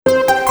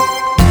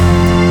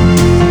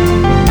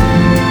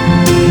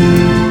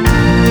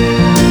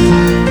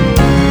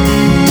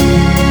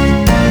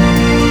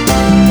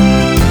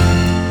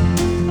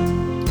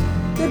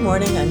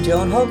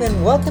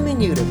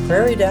welcoming you to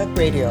Prairie Doc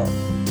Radio.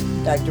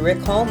 Dr. Rick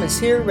Holm is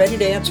here ready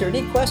to answer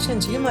any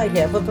questions you might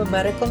have of a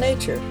medical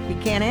nature. He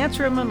can't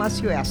answer them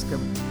unless you ask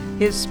him.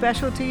 His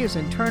specialty is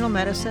internal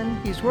medicine.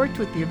 He's worked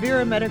with the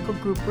Avera Medical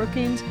Group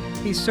Brookings.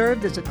 He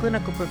served as a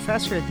clinical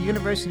professor at the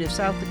University of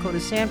South Dakota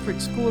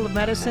Sanford School of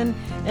Medicine,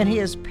 and he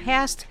has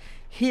passed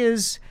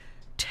his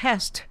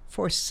test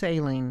for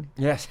sailing.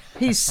 Yes.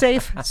 He's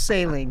safe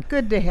sailing.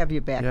 Good to have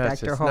you back, Yes,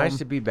 Dr. it's Holm. nice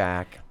to be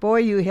back. Boy,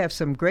 you have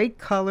some great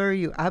color.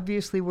 You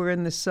obviously were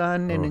in the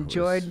sun and it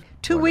enjoyed was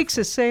 2 wonderful. weeks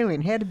of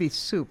sailing. Had to be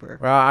super.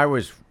 Well, I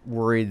was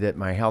worried that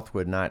my health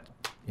would not,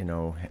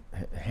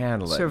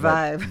 handle it.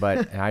 Survive.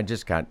 But I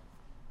just got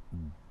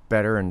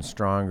better and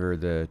stronger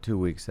the 2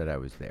 weeks that I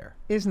was there.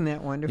 Isn't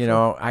that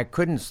wonderful? I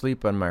couldn't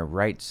sleep on my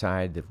right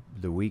side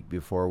the week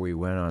before we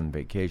went on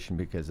vacation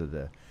because of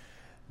the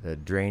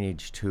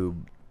drainage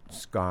tube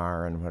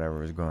scar and whatever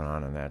was going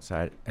on that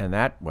side. And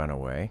that went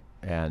away.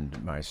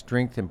 And my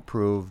strength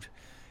improved.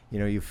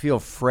 You feel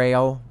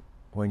frail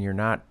when you're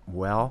not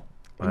well.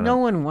 No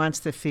one wants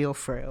to feel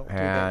frail, do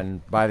they?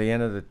 And by the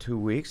end of the 2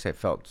 weeks, I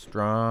felt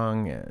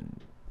strong and,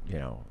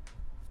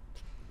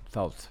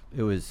 felt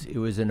it was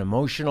an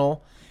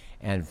emotional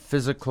and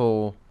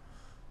physical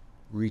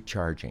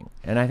recharging.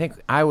 And I think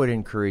I would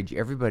encourage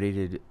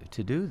everybody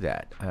to do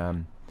that.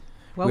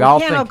 Well, we all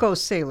can't all think- go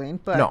sailing,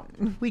 but No.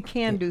 we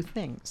can do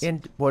things.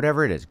 In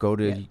whatever it is, go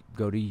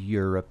to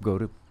Europe, go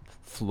to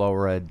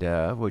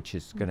Florida, which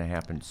is going to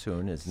happen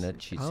soon, isn't it?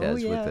 She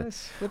says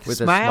yes. with a a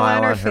smile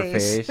on her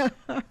face.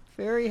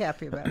 Very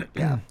happy about it.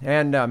 Yeah.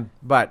 And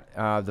but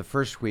the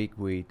first week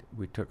we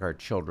took our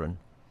children.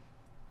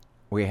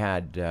 We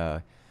had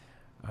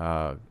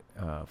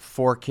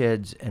 4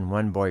 kids and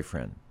 1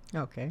 boyfriend.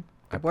 Okay.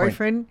 The I point-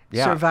 boyfriend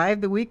Yeah.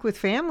 survived the week with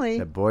family.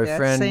 The That's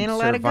boyfriend saying a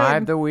lot of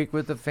survived good. the week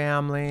with the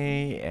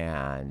family,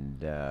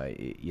 and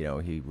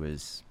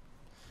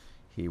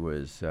he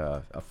was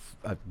a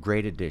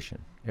great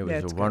addition. It was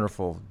That's a good.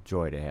 wonderful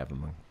joy to have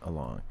him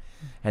along.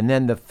 And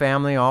then the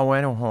family all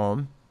went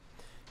home,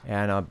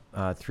 and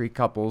 3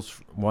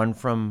 couples, one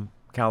from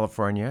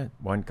California,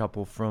 1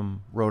 couple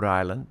from Rhode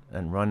Island,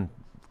 and 1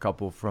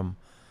 couple from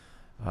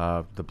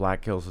the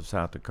Black Hills of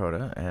South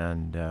Dakota.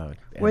 And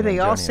Were they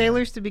then all Joni and I.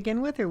 sailors to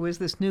begin with, or was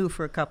this new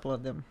for a couple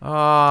of them?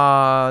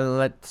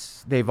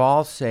 They've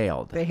all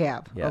sailed. They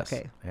have. Yes.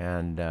 Okay.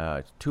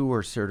 And 2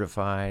 were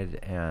certified,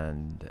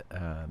 and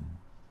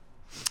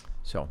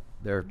so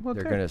they're Well,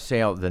 going good. to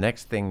sail. The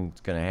next thing that's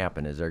going to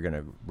happen is they're going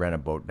to rent a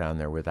boat down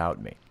there without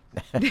me.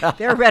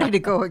 They're ready to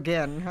go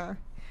again, huh?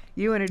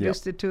 You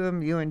introduced it to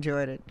them. You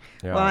enjoyed it.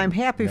 Yeah, Well, I'm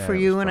happy yeah, for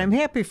it you, was and fun. I'm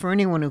happy for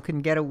anyone who can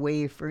get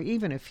away for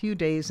even a few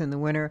days in the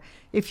winter.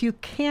 If you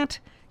can't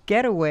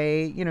get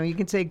away, you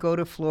can say go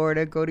to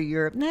Florida, go to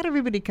Europe. Not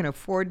everybody can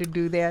afford to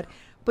do that,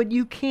 but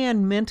you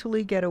can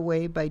mentally get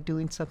away by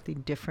doing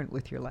something different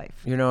with your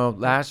life.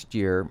 Last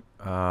year,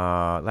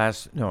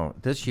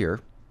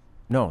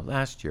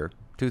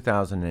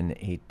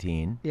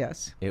 2018,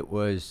 Yes. it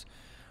was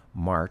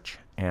March,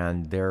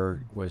 and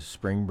there was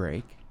spring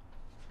break,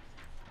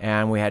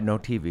 and we had no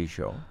TV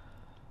show.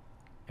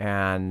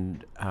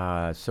 And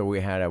so we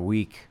had a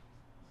week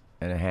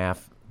and a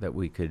half that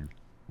we could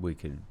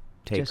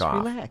take Just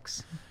off.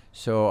 relax.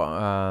 So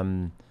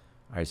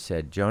I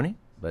said, Joni,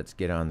 let's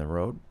get on the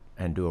road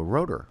and do a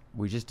roader.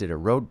 We just did a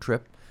road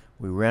trip.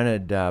 We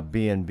rented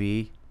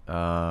B&B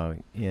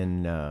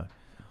in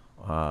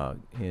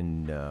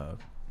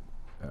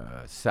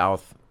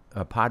South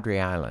Padre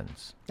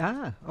Islands.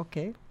 Ah,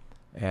 okay.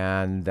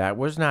 And that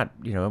was not,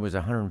 it was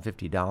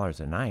 $150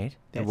 a night.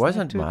 That's It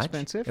wasn't not too much.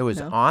 expensive, It was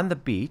no. on the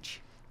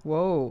beach.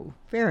 Whoa,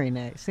 very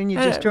nice. And you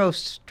And just drove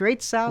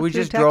straight south we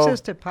through just Texas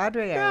drove- to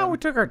Padre Yeah, Island. we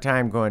took our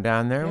time going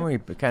down there, and Yeah.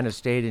 we kind of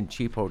stayed in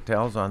cheap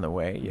hotels on the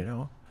way,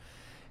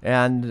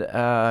 and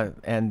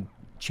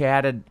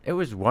chatted. It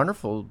was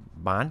wonderful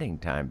bonding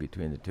time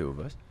between the 2 of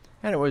us,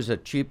 and it was a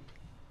cheap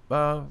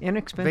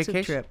Inexpensive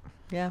vacation. trip.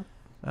 Yeah.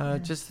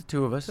 Just the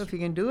 2 of us. So if you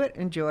can do it,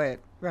 enjoy it.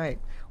 Right.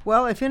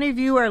 Well, if any of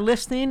you are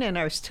listening and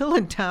are still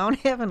in town,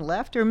 haven't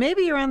left, or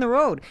maybe you're on the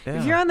road. Yeah.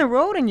 If you're on the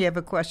road and you have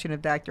a question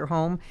of Dr.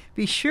 Holm,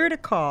 be sure to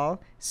call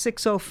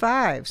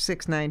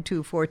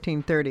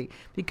 605-692-1430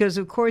 because,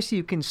 of course,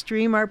 you can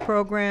stream our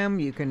program.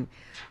 You can,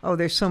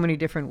 there's so many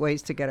different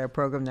ways to get our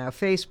program now.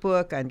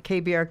 Facebook, on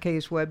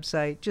KBRK's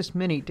website, just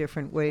many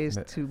different ways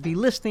to be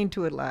listening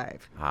to it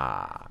live.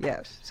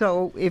 Yes.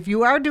 So if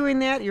you are doing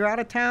that, you're out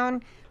of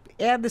town,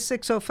 add the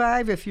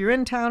 605. If you're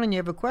in town and you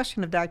have a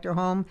question of Dr.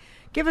 Holm,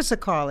 give us a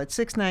call at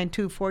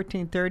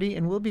 692-1430,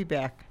 and we'll be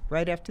back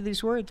right after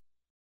these words.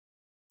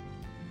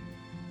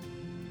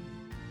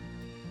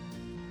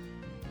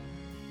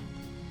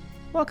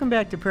 Welcome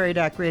back to Prairie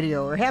Doc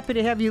Radio. We're happy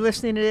to have you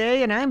listening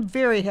today, and I'm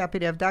very happy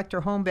to have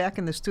Dr. Holm back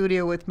in the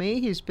studio with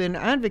me. He's been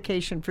on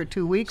vacation for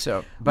 2 weeks,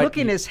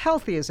 looking as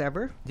healthy as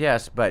ever.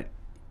 Yes, but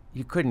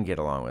you couldn't get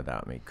along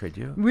without me, could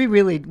you?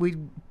 We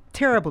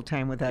terrible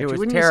time without It you. was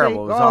Wouldn't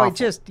terrible. You It say?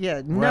 was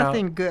awful. Well-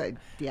 Nothing good.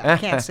 Yeah, I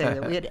can't say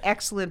that. We had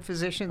excellent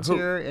physicians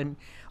here, and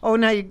no,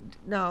 I'm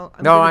No,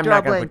 I'm draw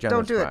not going blank. to put you on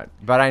Don't the do spot. it.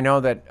 But I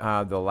know that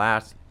the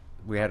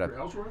we had Dr.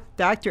 Ellsworth?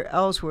 Dr.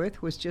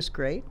 Ellsworth was just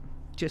great,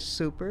 just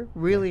super.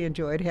 Really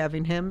enjoyed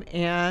having him.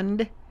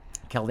 And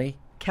Kelly.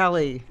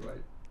 Kelly.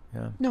 Right.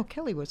 Yeah. No,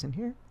 Kelly wasn't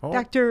here. Oh.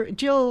 Dr.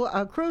 Jill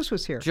Cruz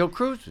was here. Jill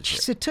Cruz was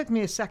Jeez, here. it took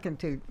me a second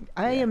to.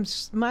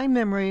 My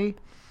memory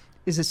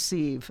is a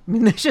sieve. I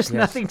mean, there's just Yes.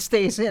 nothing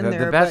stays in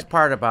there. The best but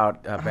part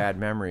about bad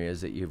memory is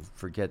that you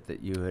forget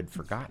that you had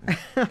forgotten.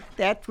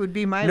 that would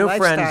be my New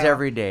lifestyle. friends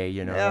every day,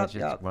 you know. Yep, That's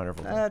just yep.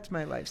 wonderful. That's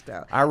my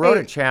lifestyle. I wrote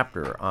Hey, a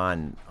chapter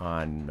on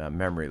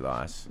memory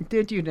loss.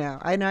 Did you now?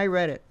 And I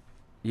read it.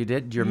 You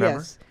did? Do you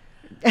remember? Yes.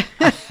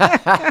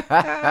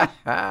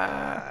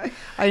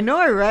 I know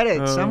I read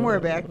it somewhere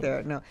back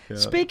there. No.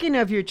 Speaking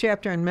of your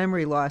chapter on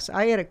memory loss,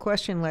 I had a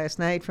question last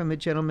night from a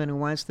gentleman who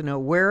wants to know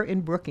where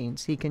in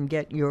Brookings he can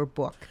get your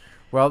book.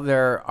 Well,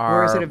 there are.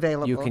 Where is it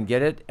available? You can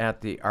get it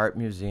at the Art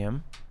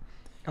Museum.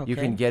 Okay. You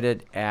can get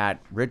it at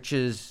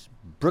Rich's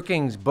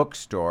Brookings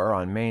Bookstore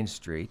on Main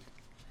Street.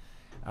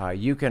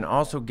 You can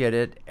also get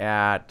it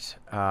at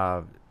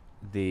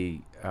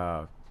the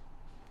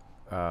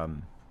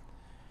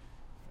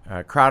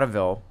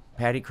Crowderville,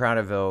 Patty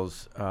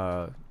Crowderville's.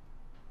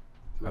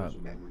 Those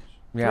memories.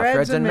 Yeah,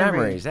 Threads and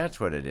Memories. That's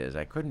what it is.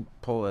 I couldn't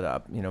pull it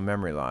up.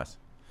 Memory loss.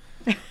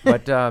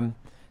 But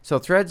so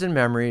Threads and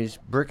Memories,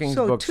 Brookings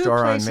So two Bookstore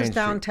on Main places Street.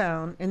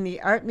 downtown, in the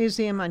Art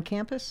Museum on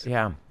campus,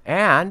 Yeah,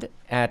 and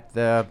at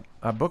the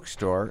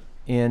bookstore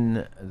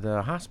in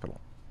the hospital.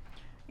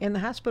 in the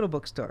hospital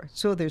bookstore.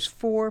 So there's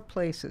 4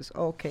 places.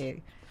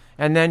 Okay.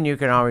 And then you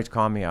can always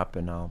call me up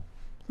and I'll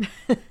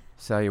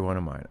sell you one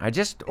of mine. I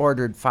just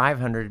ordered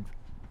 500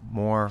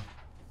 more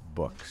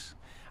books.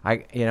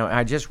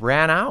 I just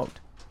ran out.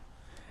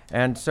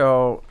 And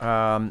so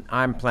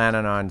I'm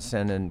planning on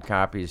sending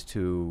copies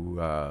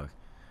to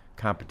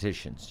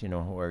competitions,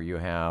 where you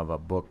have a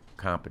book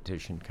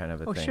competition kind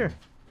of a Oh, thing. sure.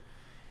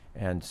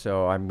 And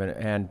so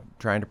and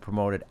trying to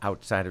promote it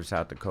outside of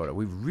South Dakota.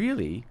 We've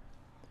really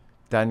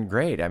done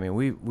great. I mean,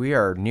 we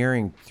are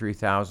nearing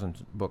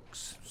 3,000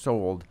 books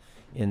sold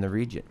in the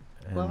region.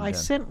 Well, And, I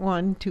sent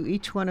one to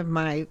each one of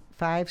my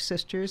 5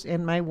 sisters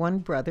and my 1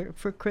 brother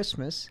for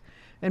Christmas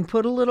and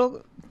put a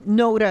little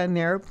note on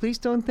there. Please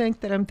don't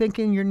think that I'm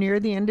thinking you're near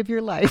the end of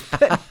your life.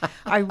 But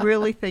I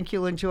really think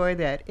you'll enjoy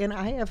that. And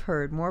I have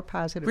heard more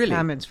positive Really?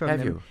 comments from Have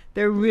them. you?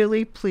 They're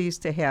really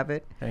pleased to have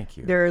it. Thank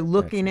you. They're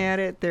looking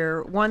That's at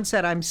it. One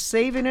said, I'm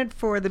saving it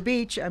for the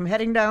beach. I'm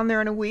heading down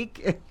there in a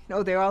week.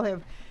 They all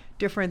have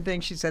different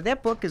things. She said,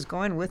 that book is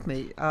going with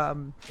me.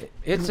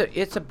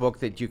 It's a book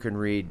that you can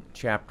read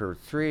chapter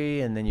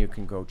 3, and then you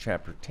can go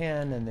chapter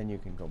 10, and then you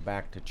can go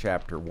back to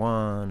chapter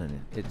 1,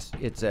 and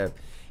it's a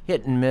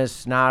hit and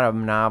miss, not a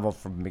novel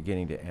from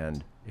beginning to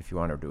end, if you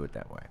want to do it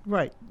that way.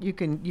 Right. You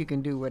can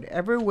do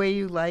whatever way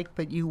you like,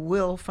 but you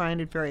will find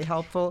it very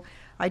helpful.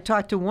 I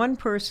talked to one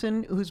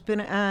person who's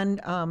been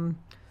on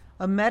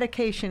a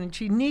medication, and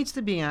she needs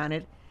to be on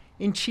it,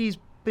 and she's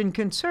been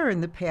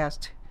concerned the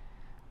past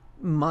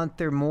month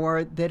or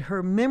more that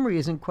her memory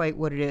isn't quite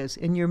what it is,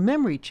 and your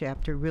memory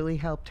chapter really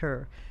helped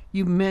her.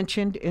 You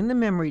mentioned in the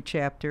memory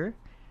chapter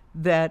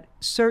that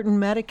certain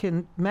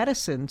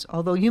medicines,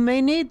 although you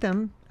may need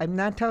them, I'm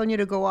not telling you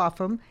to go off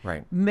them,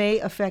 Right. may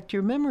affect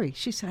your memory.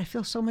 She said, I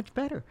feel so much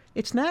better.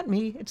 It's not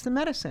me, it's the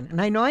medicine.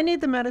 And I know I need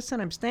the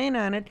medicine, I'm staying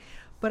on it,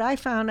 but I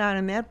found out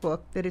in that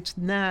book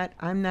that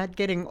I'm not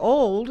getting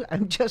old,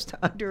 I'm just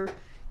under,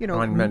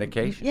 On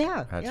medication.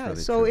 Yeah, That's yeah. really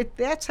So true.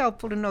 that's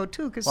helpful to know,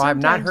 too. Well,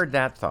 I've not heard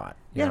that thought.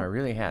 Yeah. I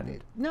really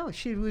hadn't. No,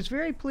 she was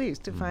very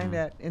pleased to Mm-hmm. find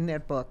that in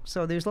that book.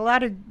 So there's a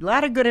lot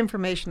of good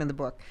information in the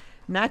book,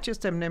 not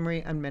just on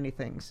memory, on many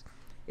things.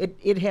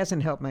 It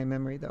hasn't helped my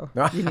memory, though.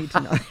 You need to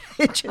know.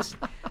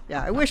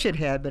 I wish it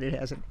had, but it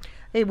hasn't.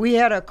 Hey, we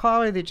had a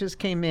caller that just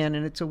came in,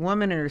 and it's a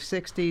woman in her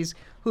 60s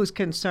who's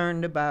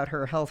concerned about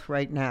her health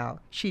right now.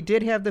 She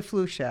did have the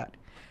flu shot.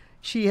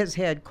 She has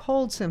had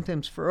cold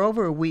symptoms for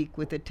over a week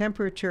with a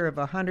temperature of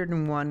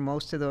 101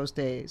 most of those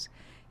days.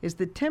 Is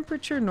the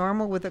temperature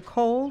normal with a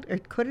cold, or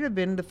could it have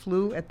been the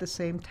flu at the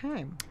same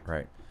time?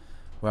 Right.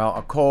 Well,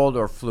 a cold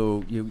or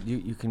flu,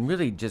 you can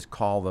really just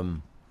call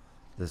them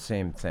the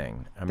same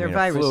thing. They're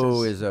a flu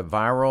viruses. is a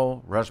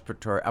viral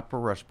upper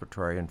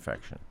respiratory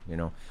infection,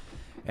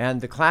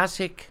 And the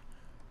classic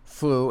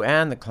flu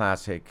and the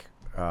classic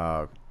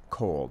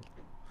cold.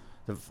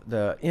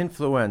 The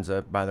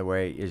influenza, by the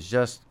way, is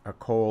just a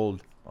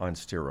cold on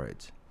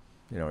steroids.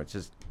 It's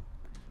just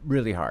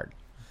really hard.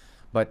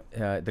 But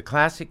the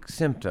classic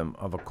symptom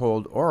of a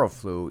cold or a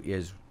flu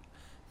is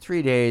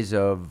 3 days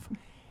of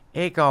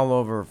ache all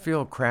over,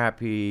 feel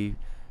crappy,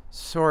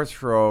 sore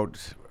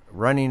throat,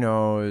 runny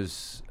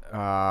nose,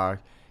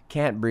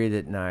 can't breathe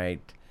at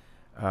night,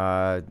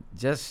 and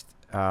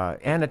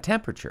a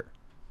temperature,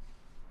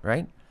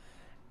 right?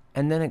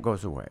 And then it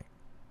goes away,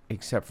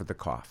 except for the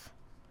cough.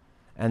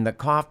 And the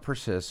cough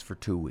persists for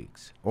 2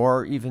 weeks,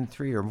 or even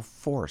 3 or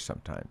 4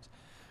 sometimes.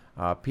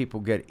 People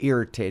get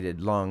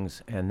irritated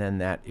lungs, and then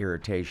that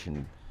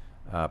irritation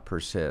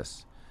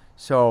persists.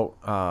 So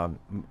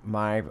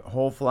my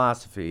whole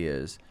philosophy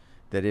is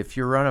that if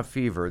you run a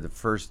fever the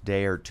first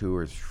day or 2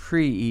 or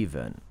 3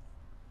 even,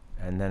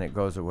 and then it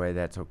goes away,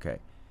 that's okay.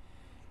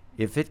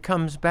 If it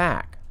comes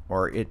back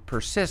or it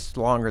persists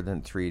longer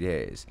than 3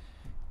 days,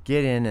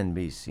 get in and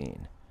be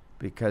seen,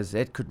 because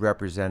it could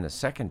represent a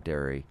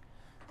secondary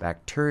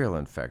bacterial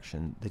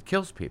infection that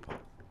kills people.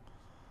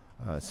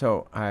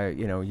 So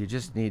you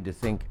just need to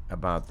think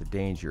about the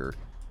danger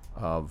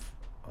of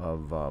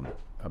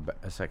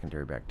a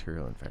secondary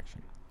bacterial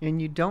infection.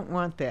 And you don't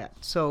want that.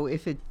 So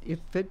if it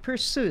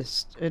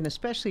persists, and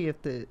especially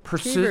if the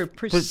fever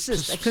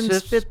persists, I couldn't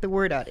spit the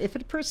word out. If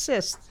it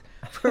persists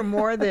for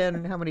more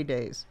than how many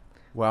days?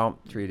 Well,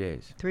 3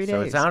 days. 3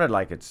 So it days. sounded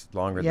like it's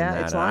longer than that.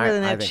 Yeah, it's and longer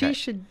than I that. think She I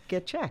should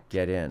get checked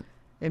get in.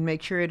 and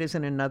make sure it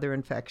isn't another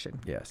infection.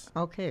 Yes.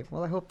 Okay.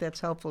 Well, I hope that's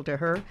helpful to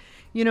her.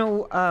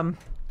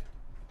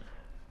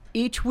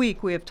 Each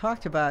week we have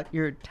talked about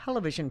your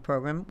television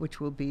program, which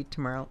will be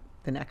tomorrow,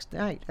 the next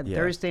night, on Yes.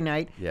 Thursday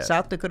night, Yes.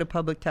 South Dakota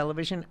Public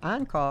Television,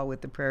 On Call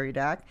with the Prairie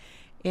Doc.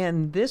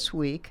 And this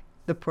week,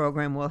 the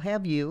program will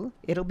have you.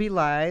 It'll be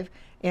live,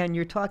 and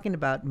you're talking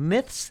about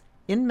myths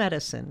in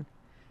medicine.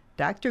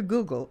 Dr.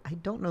 Google, I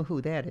don't know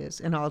who that is,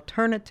 and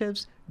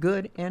alternatives,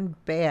 good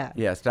and bad.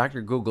 Yes,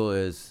 Dr. Google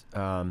is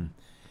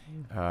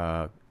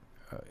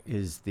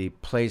the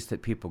place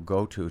that people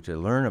go to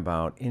learn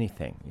about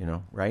anything,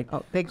 right?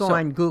 Oh, they go So-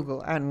 on Google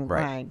online,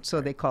 Right, so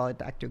they call it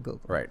Dr.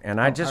 Google. Right,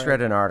 and I just all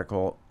read an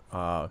article,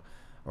 or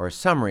a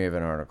summary of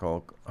an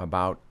article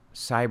about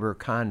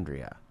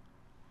cyberchondria.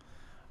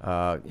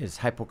 Is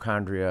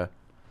hypochondria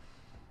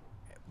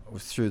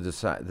through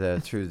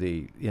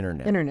the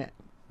internet? Internet.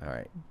 All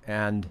right,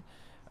 and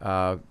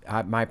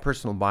my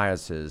personal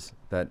bias is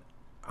that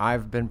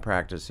I've been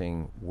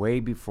practicing way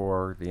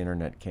before the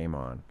internet came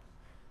on,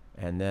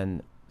 and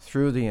then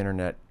through the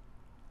internet,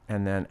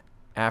 and then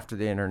after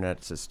the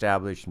internet's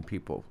established and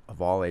people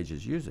of all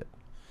ages use it.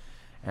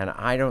 And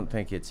I don't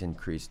think it's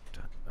increased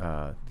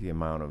the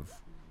amount of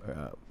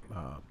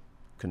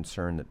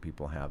concern that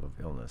people have of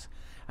illness.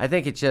 I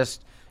think it's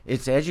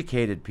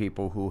educated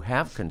people who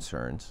have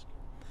concerns.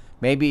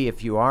 Maybe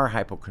if you are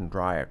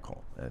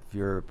hypochondriacal, if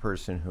you're a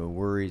person who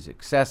worries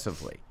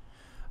excessively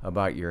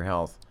about your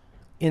health,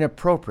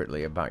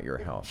 inappropriately about your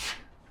health,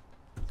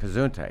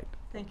 Gesundheit.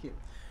 Thank you.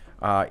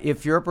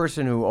 If you're a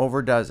person who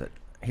overdoes it,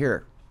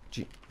 here,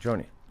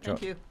 Joni.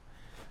 Thank you.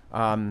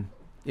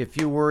 If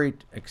you worry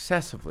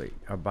excessively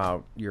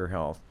about your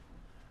health,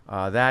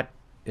 that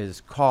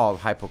is called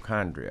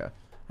hypochondria.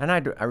 And I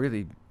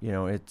really,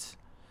 it's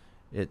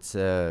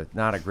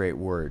not a great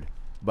word,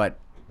 but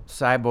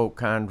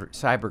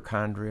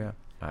cyberchondria,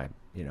 I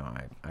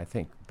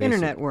think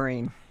Internet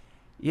worrying.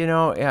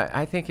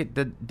 I think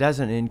it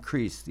doesn't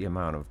increase the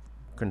amount of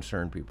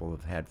concern people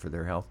have had for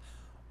their health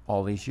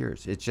all these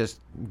years. It just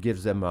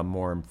gives them a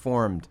more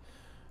informed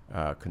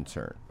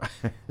concern.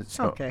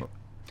 Okay.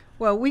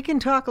 Well, we can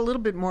talk a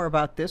little bit more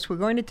about this. We're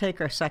going to take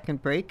our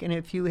second break, and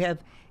if you have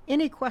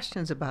any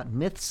questions about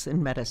myths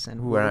in medicine,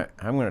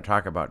 I'm going to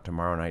talk about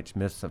tomorrow night's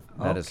Myths of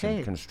Medicine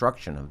Okay.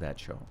 construction of that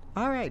show.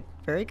 all right,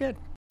 very good.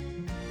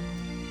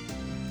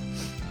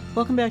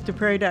 Welcome back to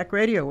Prairie Doc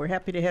Radio. We're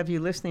happy to have you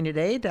listening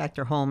today.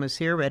 Dr. Holm is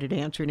here, ready to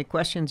answer any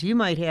questions you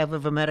might have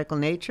of a medical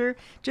nature.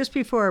 Just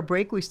before our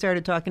break, we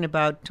started talking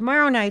about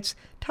tomorrow night's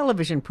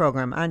television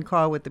program, On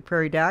Call with the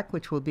Prairie Doc,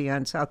 which will be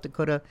on South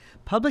Dakota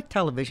Public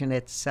Television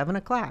at 7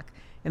 o'clock.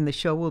 And the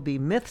show will be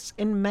Myths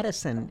in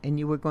Medicine, and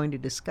you were going to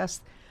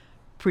discuss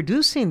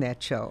producing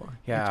that show.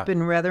 Yeah. It's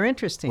been rather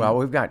interesting. Well,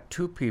 we've got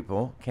two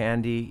people,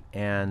 Candy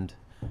and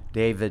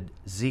David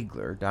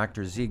Ziegler.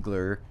 Dr.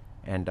 Ziegler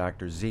and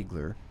Dr.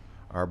 Ziegler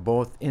are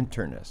both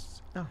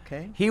internists.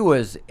 Okay. He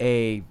was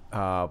a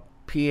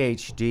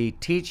PhD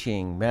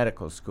teaching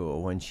medical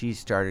school when she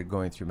started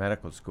going through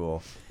medical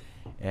school,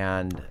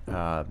 and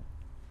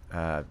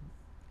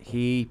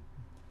he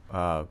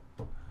the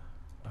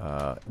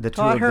two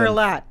Taught of her them, a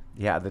lot.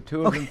 Yeah, the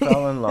two of them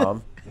fell in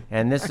love,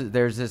 and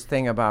there's this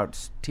thing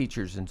about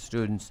teachers and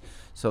students,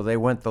 so they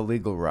went the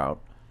legal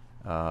route,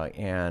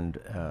 and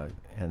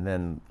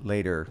then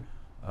later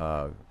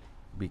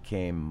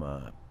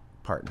became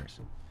partners.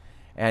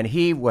 And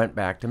he went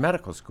back to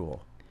medical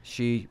school.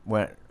 She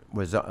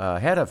was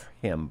ahead of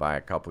him by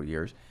a couple of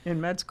years.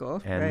 In med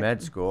school. And right.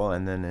 med school,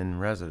 and then in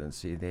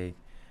residency.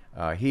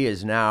 He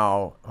is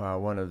now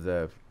one of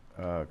the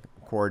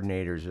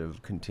coordinators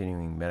of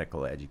continuing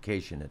medical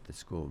education at the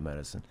School of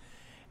Medicine.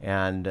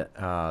 And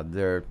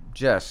they're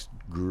just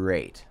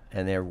great.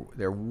 And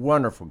they're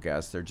wonderful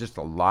guests. They're just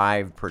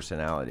alive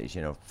personalities,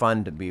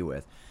 fun to be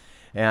with.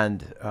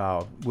 And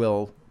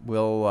we're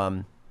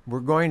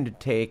going to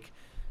take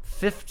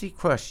 50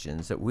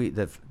 questions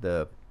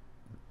that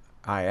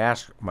I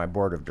asked my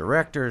board of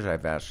directors,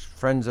 I've asked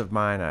friends of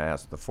mine, I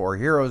asked the four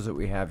heroes that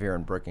we have here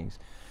in Brookings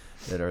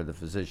that are the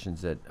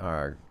physicians that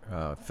are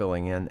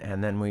filling in,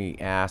 and then we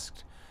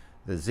asked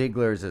the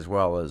Zieglers as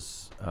well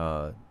as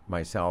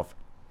myself,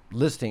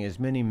 listing as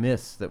many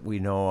myths that we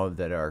know of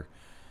that are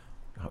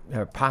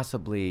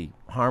possibly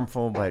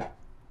harmful, but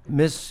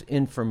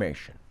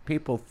misinformation.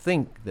 People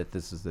think that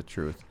this is the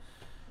truth,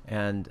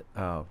 and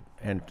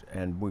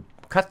we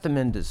cut them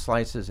into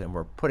slices, and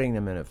we're putting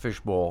them in a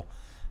fishbowl,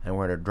 and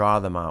we're going to draw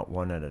them out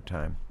one at a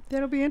time.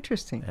 That'll be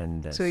interesting.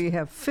 And so you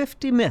have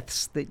 50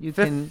 myths that you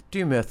can...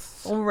 50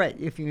 myths. All right,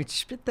 if you could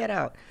spit that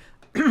out.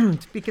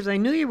 Because I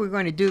knew you were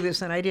going to do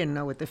this, and I didn't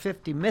know what the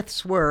 50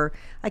 myths were.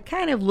 I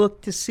kind of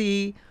looked to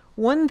see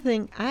one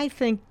thing. I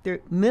think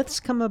myths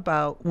come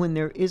about when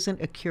there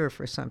isn't a cure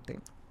for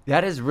something.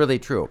 That is really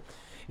true.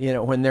 You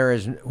know, when there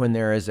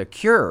is a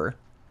cure,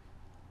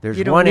 there's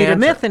you don't one need answer. a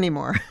myth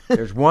anymore.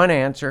 There's one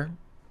answer,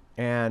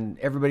 and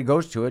everybody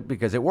goes to it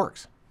because it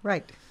works.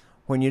 Right.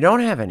 When you don't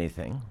have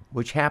anything,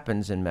 which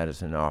happens in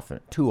medicine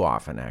too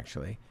often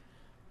actually,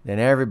 then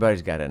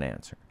everybody's got an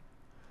answer.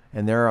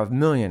 And there are a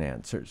million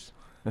answers.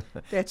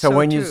 That's so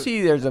when true. you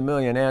see there's a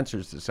million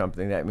answers to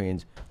something, that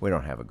means we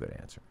don't have a good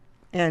answer.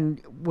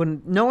 And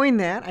when knowing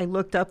that, I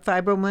looked up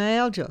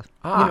fibromyalgia.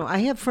 Ah. You know, I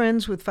have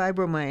friends with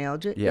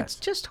fibromyalgia. Yes. It's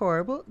just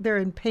horrible. They're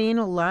in pain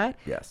a lot.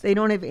 Yes. They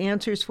don't have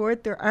answers for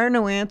it. There are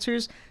no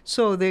answers.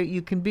 So there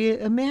you can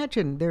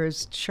imagine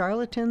there's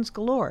charlatans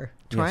galore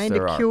trying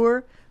there to are.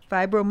 cure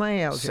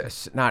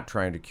fibromyalgia. Not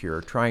trying to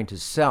cure, trying to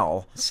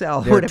sell their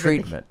whatever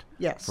treatment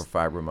yes. for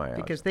fibromyalgia.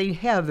 Because they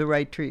have the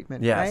right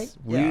treatment, yes,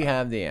 right? we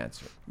have the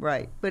answer.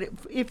 Right. But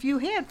if you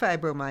had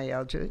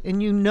fibromyalgia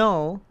and you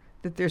know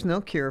that there's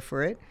no cure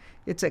for it,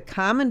 it's a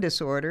common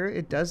disorder.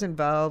 It does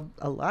involve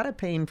a lot of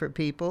pain for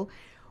people.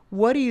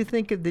 What do you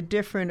think of the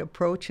different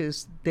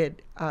approaches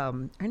that are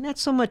not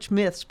so much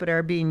myths but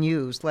are being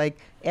used, like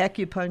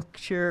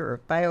acupuncture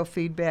or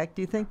biofeedback?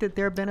 Do you think that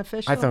they're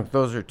beneficial? I think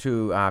those are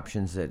two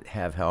options that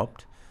have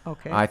helped.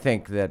 Okay. I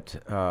think that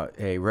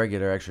a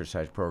regular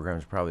exercise program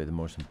is probably the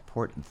most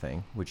important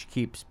thing, which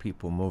keeps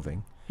people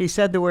moving. He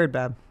said the word,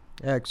 Bob.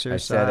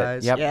 Exercise. I said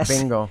it. Yep, yes.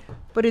 bingo.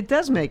 But it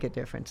does make a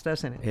difference,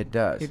 doesn't it? It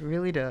does. It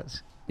really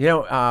does. You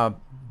know,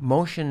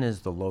 motion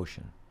is the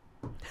lotion.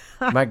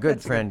 My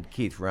good friend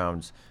Keith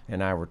Rounds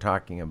and I were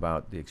talking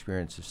about the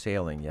experience of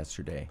sailing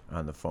yesterday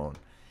on the phone.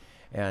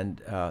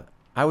 And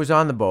I was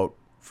on the boat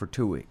for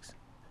 2 weeks.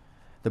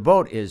 The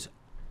boat is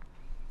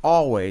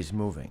always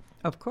moving.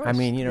 Of course. I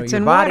mean, you know, it's your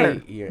in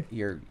body,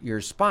 water.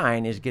 your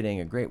spine is getting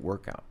a great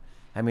workout.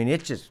 I mean,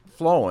 it's just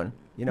flowing.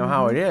 You know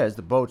how it is.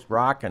 The boat's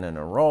rocking and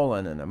a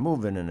rolling and a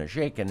moving and a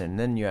shaking, and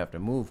then you have to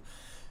move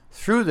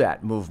through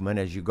that movement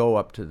as you go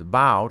up to the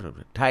bow to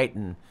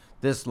tighten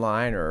this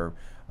line or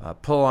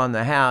pull on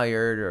the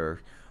halyard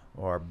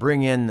or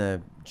bring in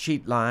the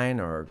sheet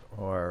line or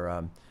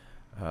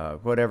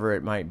whatever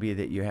it might be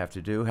that you have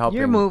to do.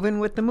 You're moving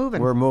with the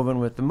moving. We're moving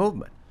with the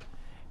movement.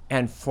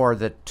 And for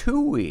the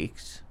 2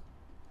 weeks,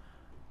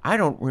 I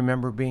don't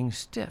remember being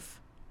stiff.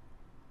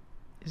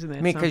 Isn't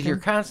that Because you're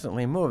something?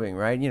 constantly moving,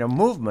 right? You know,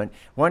 movement,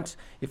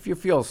 if you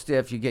feel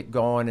stiff, you get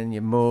going and you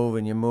move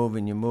and you move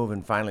and you move,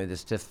 and finally the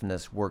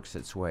stiffness works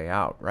its way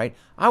out, right?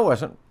 I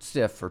wasn't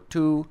stiff for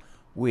 2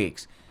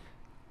 weeks.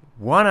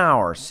 1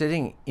 hour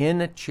sitting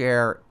in a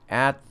chair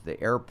at the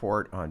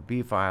airport on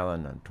Beef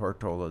Island on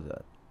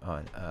Tortola,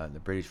 on the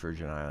British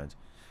Virgin Islands.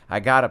 I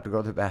got up to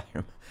go to the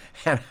bathroom,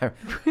 and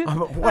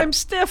I'm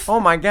stiff.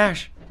 Oh my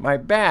gosh, my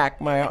back,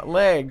 my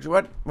legs,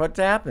 what's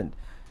happened?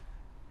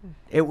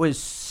 It was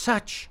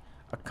such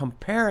a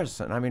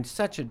comparison. I mean,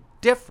 such a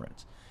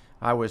difference.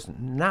 I was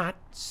not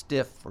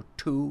stiff for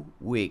 2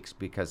 weeks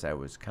because I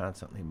was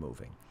constantly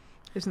moving.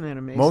 Isn't that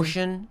amazing?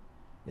 Motion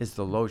is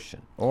the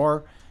lotion.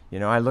 Or, you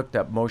know, I looked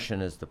up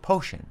motion as the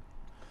potion.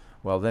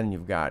 Well, then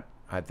you've got,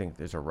 I think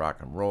there's a rock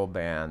and roll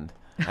band.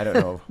 I don't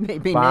know.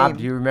 Maybe Bob, named.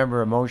 do you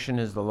remember motion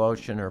is the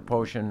lotion or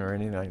potion or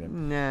anything like that?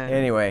 Nah.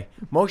 Anyway,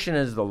 motion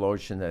is the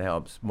lotion that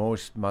helps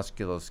most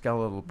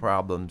musculoskeletal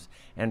problems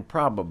and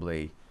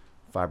probably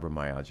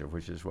fibromyalgia,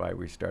 which is why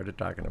we started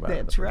talking about it.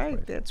 That's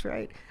right. That's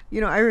right.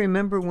 You know, I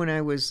remember when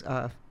I was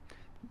a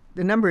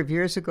number of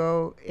years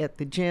ago at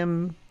the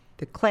gym,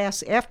 the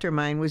class after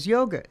mine was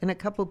yoga, and a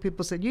couple of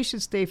people said, "You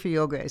should stay for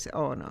yoga." I said,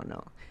 "Oh,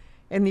 no."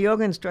 And the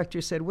yoga instructor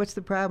said, "What's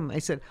the problem?" I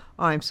said,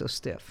 "Oh, I'm so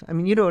stiff. I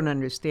mean, you don't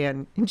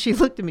understand." And she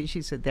looked at me.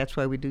 She said, "That's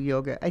why we do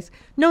yoga." I said,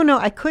 No,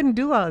 I couldn't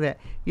do all that.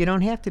 You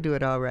don't have to do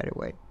it all right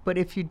away. But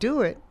if you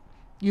do it,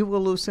 you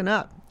will loosen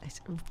up. I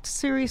said,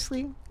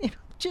 seriously? You know,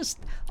 just,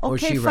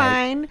 Was okay, she right?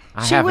 fine.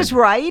 I She was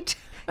haven't- right.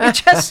 It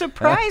just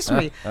surprised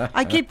me.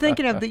 I keep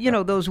thinking of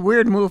those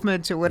weird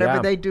movements or whatever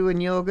Yeah. they do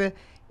in yoga.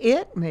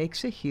 It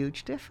makes a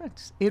huge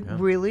difference. It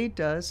really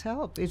does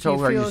help. If So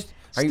you are you feel s-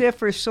 are you-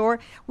 stiff or sore.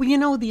 Well, you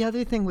know, the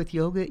other thing with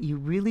yoga, you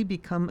really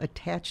become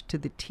attached to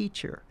the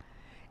teacher.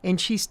 And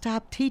she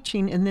stopped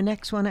teaching, and the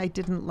next one I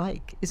didn't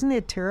like. Isn't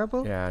that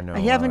terrible? Yeah, I know. I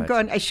Well, haven't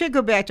that's- gone. I should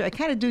go back to. I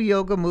kind of do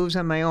yoga moves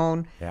on my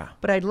own. Yeah.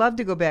 But I'd love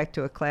to go back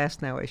to a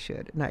class now. I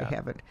should, and I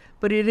haven't.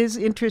 But it is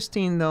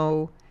interesting,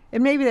 though,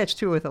 and maybe that's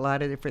true with a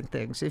lot of different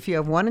things. If you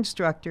have one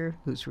instructor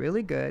who's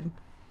really good,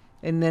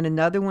 and then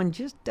another one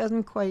just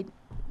doesn't quite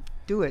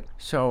do it.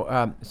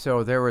 So,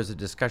 so there was a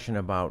discussion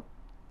about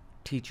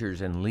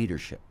teachers and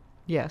leadership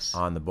Yes.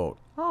 on the boat.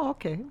 Oh,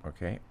 okay.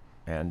 Okay,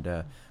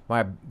 and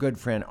my good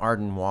friend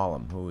Arden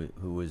Wallum,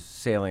 who was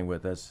sailing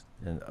with us,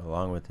 and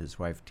along with his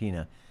wife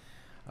Tina,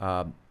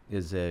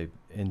 is an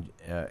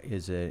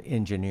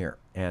engineer,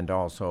 and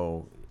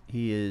also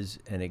he is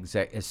a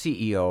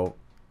CEO,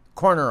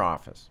 corner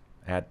office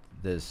at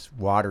this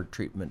water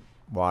treatment,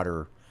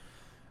 water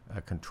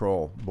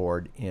Control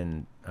Board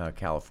in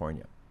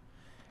California.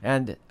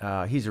 And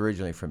he's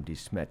originally from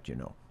DeSmet, you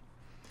know.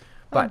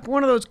 But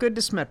one of those good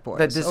DeSmet boys.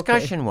 the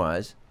discussion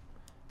was,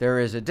 there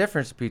is a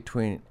difference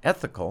between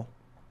ethical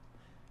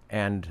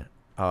and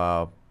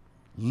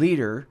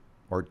leader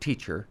or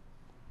teacher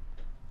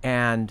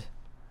and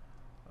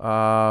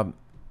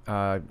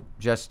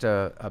just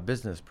a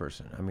business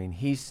person. I mean,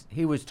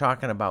 he was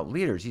talking about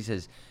leaders. He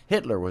says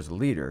Hitler was a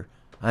leader,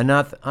 an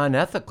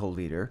unethical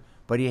leader,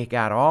 but he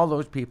got all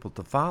those people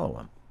to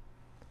follow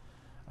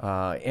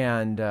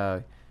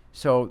him.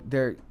 So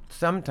there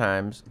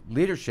sometimes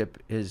leadership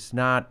is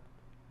not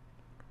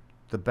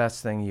the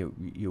best thing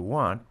you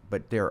want,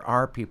 but there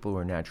are people who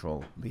are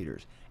natural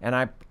leaders. And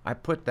I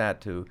put that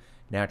to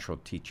natural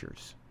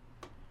teachers.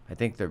 I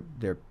think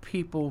they're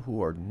people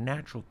who are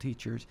natural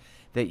teachers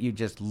that you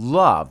just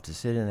love to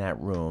sit in that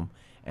room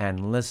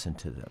and listen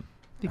to them.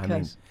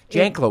 Because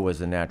Janklow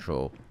was a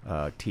natural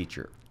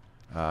teacher.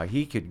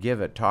 He could give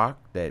a talk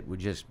that would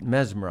just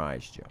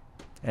mesmerize you.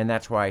 And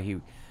that's why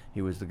he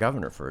was the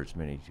governor for as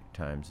many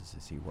times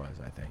as he was,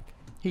 I think.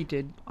 he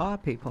did awe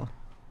people.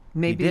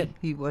 Maybe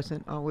he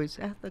wasn't always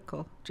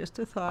ethical. Just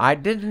a thought. I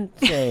didn't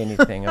say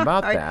anything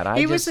about that.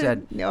 I just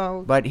said,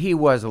 but he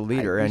was a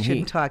leader, and he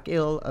shouldn't talk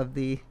ill of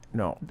the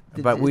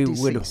but we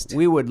deceased.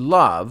 would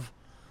love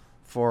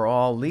for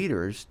all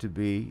leaders to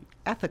be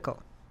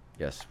ethical.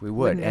 Yes, we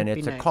would, Wouldn't and that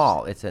it's be a nice?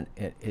 call. It's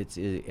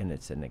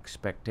an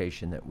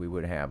expectation that we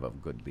would have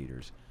of good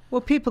leaders.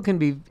 Well, people can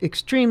be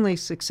extremely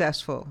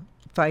successful,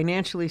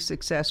 financially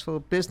successful,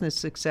 business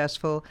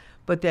successful,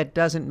 but that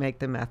doesn't make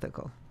them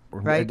ethical,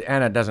 right?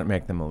 And it doesn't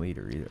make them a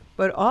leader either.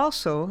 But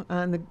also,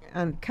 on the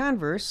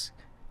converse,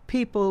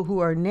 people who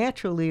are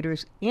natural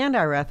leaders and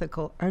are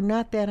ethical are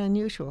not that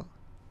unusual.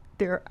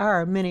 There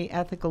are many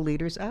ethical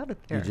leaders out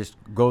there. You just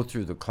go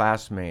through the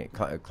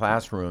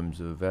classrooms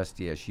of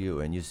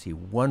SDSU, and you see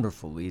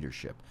wonderful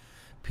leadership.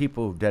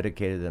 People who've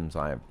dedicated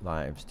their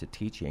lives to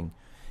teaching,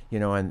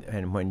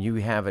 and when you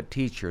have a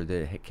teacher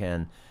that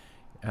can,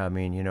 the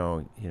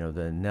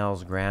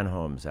Nels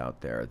Granholms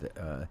out there,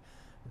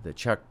 the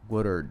Chuck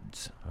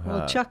Woodards.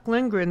 Well, Chuck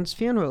Lindgren's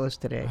funeral is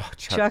today. Oh,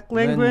 Chuck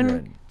Lindgren,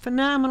 Lindgren.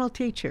 phenomenal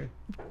teacher.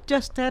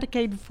 Just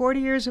dedicated 40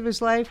 years of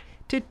his life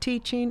to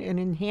teaching and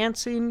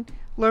enhancing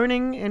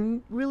learning,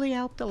 and really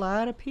helped a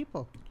lot of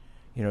people.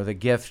 The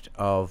gift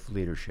of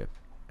leadership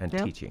and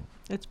Yep. teaching.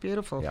 It's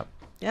beautiful.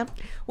 Yep.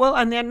 Well,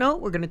 on that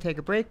note, we're going to take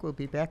a break. We'll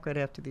be back right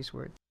after these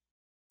words.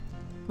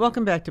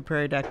 Welcome back to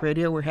Prairie Doc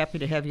Radio. We're happy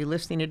to have you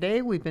listening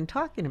today. We've been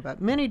talking about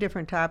many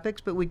different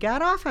topics, but we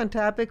got off on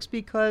topics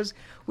because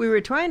we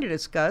were trying to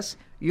discuss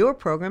your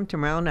program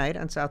tomorrow night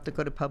on South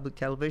Dakota Public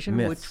Television,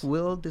 Myths. which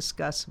will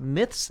discuss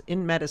myths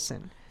in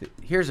medicine.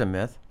 Here's a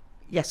myth.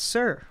 Yes,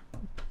 sir.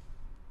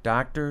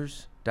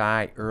 Doctors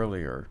die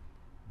earlier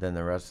than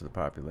the rest of the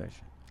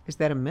population. Is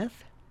that a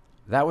myth?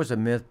 That was a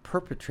myth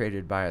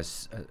perpetrated by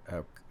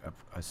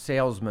a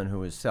salesman who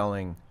was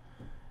selling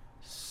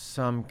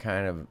some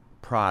kind of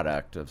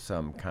product of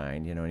some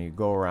kind, and he'd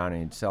go around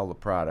and he'd sell the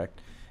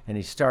product, and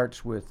he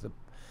starts with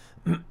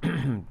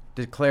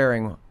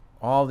declaring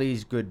all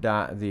these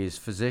these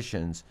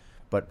physicians,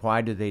 but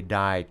why do they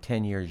die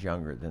 10 years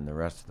younger than the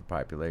rest of the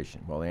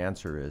population? Well, the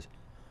answer is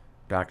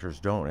doctors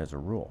don't, as a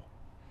rule.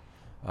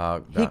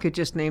 He could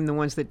just name the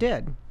ones that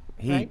did.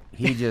 He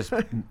just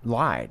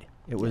lied.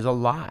 It was a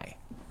lie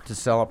to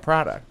sell a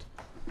product.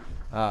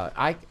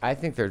 I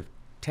think they're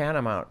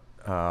tantamount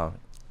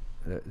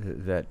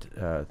that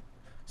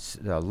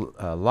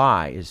a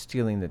lie is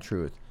stealing the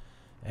truth,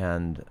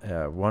 and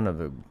one of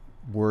the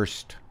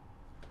worst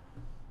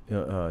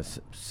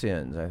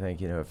sins. I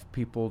think if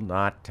people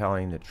not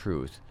telling the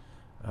truth,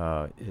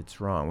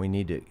 it's wrong. We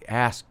need to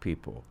ask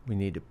people. We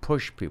need to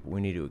push people. We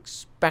need to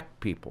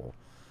expect people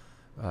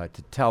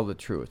to tell the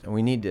truth, and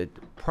we need to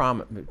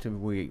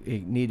we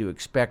need to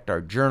expect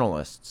our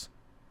journalists,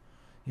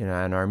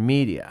 and our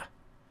media,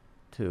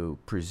 to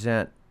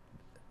present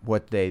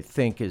what they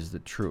think is the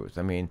truth.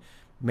 I mean,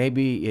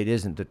 maybe it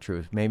isn't the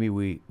truth. Maybe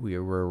we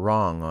were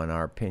wrong on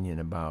our opinion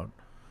about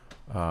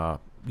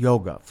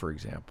yoga, for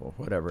example,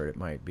 whatever it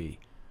might be.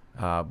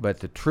 But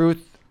the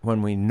truth,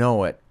 when we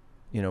know it,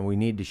 we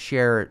need to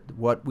share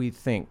what we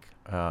think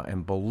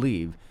and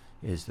believe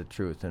is the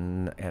truth,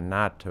 and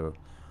not to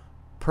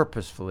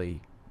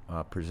purposefully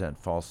present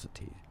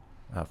falsehoods.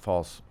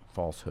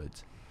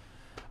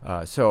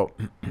 So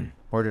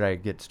where did I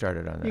get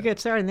started on that? You get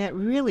started, and that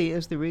really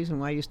is the reason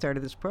why you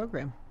started this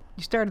program.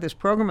 You started this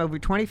program over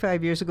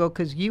 25 years ago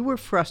because you were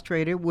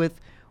frustrated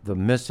with the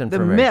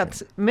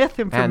misinformation. myth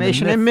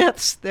information and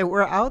myths that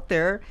were out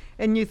there,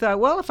 and you thought,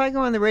 well, if I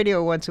go on the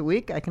radio once a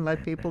week, I can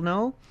let people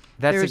know.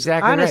 That's there's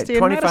exactly honesty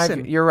right. in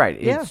medicine. You're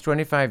right. Yeah. It's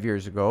 25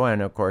 years ago,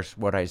 and of course,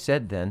 what I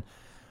said then,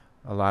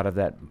 a lot of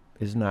that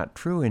is not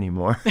true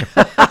anymore.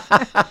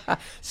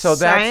 So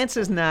science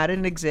is not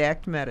an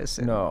exact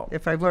medicine. No.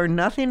 If I've learned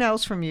nothing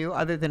else from you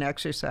other than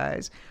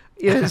exercise,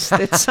 is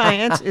that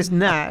science is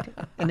not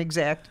an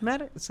exact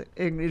medicine,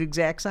 an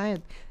exact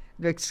science.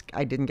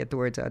 I didn't get the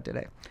words out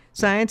today.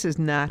 Science is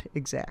not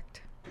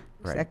exact.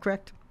 Is Right. that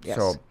correct? Yes.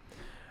 So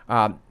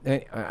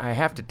I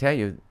have to tell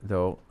you,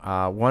 though,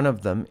 one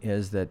of them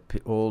is that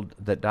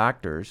that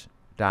doctors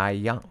die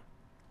young,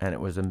 and it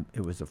was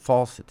a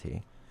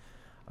falsity.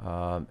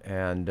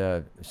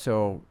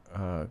 So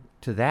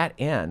to that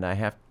end, I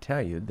have to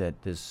tell you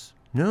that this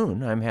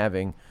noon I'm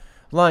having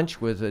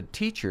lunch with a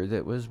teacher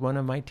that was one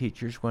of my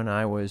teachers when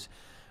I was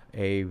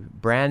a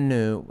brand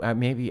new, I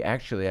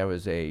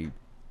was a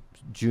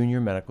junior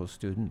medical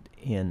student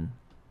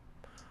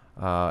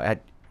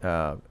at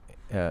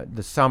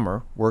the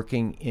summer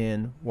working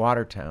in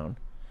Watertown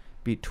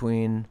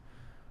between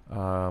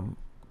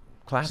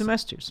classes.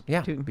 Semesters.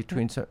 Yeah,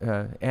 between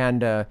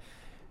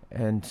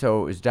and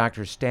so it was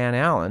Dr. Stan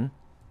Allen,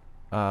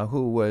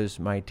 who was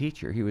my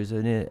teacher. He was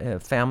a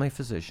family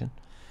physician,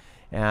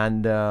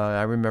 and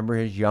I remember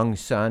his young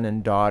son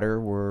and daughter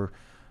were,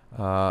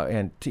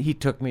 he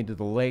took me to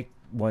the lake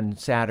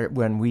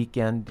one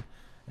weekend,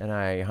 and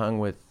I hung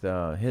with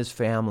his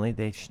family.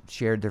 They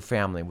shared their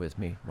family with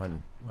me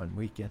one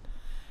weekend.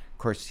 Of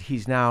course,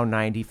 he's now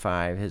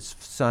 95. His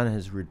son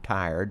has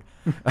retired.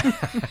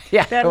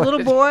 Yeah, that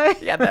little boy?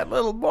 Yeah, that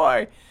little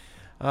boy.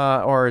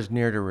 Or is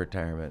near to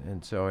retirement.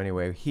 And so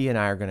anyway, he and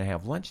I are going to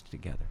have lunch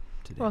together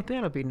today. Well,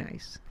 that'll be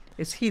nice.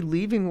 Is he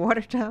leaving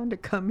Watertown to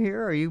come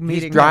here, or are you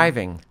meeting He's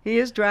driving. him? He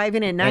is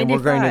driving in 95. And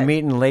we're going to meet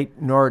in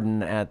Lake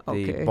Norden at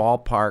the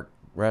Ballpark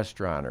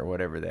Restaurant or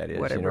whatever that is.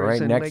 Whatever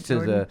right next Lake to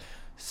Norden. the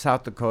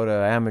South Dakota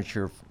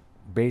Amateur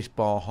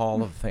Baseball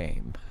Hall of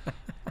Fame.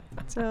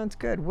 Sounds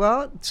good.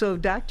 Well, so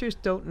doctors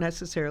don't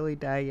necessarily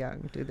die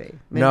young, do they?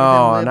 Many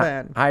No, of them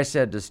live on. I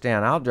said to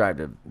Stan, I'll drive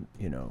to,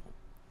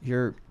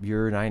 you're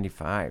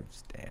 95,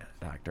 Stan,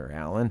 Dr.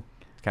 Allen.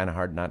 It's kind of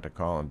hard not to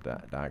call him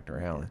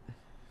Dr. Allen.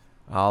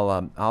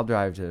 I'll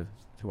drive to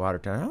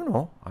Watertown.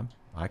 Oh no,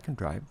 I can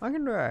drive. I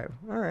can drive.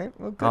 All right.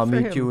 Well, good I'll for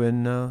meet him. you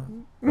in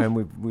and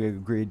we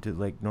agreed to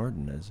Lake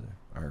Norden as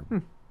our.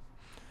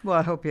 Well,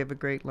 I hope you have a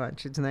great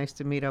lunch. It's nice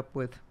to meet up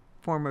with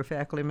former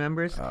faculty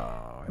members.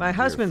 Oh, My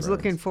husband's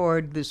looking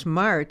forward this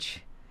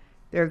March.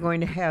 They're going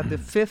to have the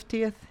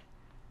 50th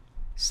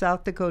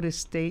South Dakota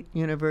State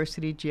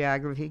University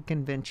Geography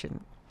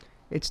Convention.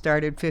 It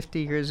started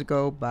 50 years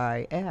ago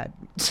by Ed.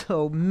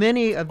 So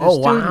many of the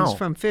students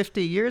from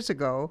 50 years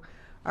ago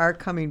are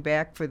coming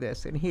back for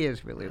this, and he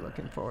is really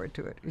looking forward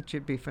to it. It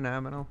should be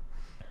phenomenal.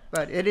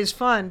 But it is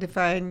fun to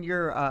find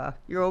your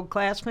old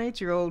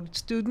classmates, your old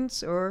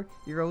students, or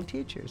your old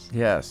teachers.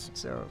 Yes.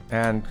 So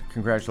and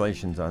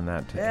congratulations on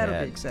that to that'll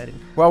Ed. be exciting.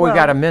 Well, we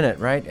got a minute,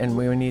 right? And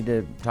we need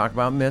to talk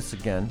about myths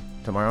again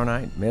tomorrow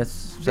night. Myths,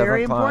 7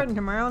 Very o'clock. important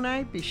tomorrow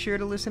night. Be sure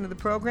to listen to the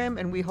program,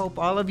 and we hope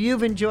all of you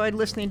have enjoyed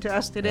listening to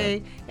us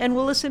today. And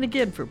we'll listen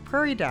again for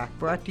Prairie Doc,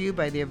 brought to you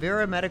by the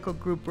Avera Medical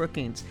Group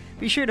Brookings.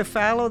 Be sure to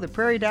follow the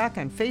Prairie Doc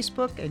on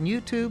Facebook and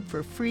YouTube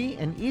for free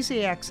and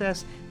easy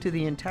access to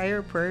the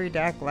entire Prairie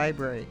Doc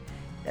library.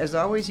 As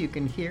always, you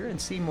can hear and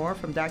see more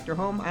from Dr.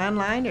 Holm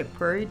online at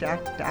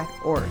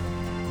prairiedoc.org.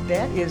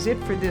 That is it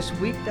for this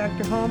week,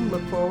 Dr. Holm.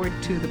 Look forward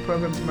to the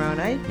program tomorrow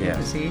night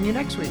and to seeing you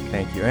next week.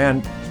 Thank you.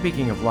 And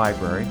speaking of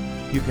library,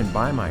 you can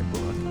buy my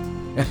book,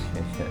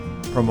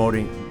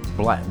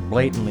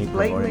 blatantly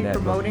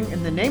promoting.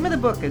 And the name of the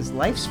book is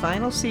Life's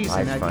Final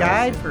Season, Life's a Final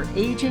guide Season. for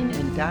aging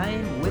and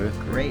dying with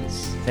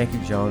grace. Thank you,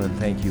 Joan, and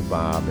thank you,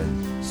 Bob.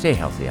 And stay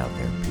healthy out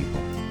there, people.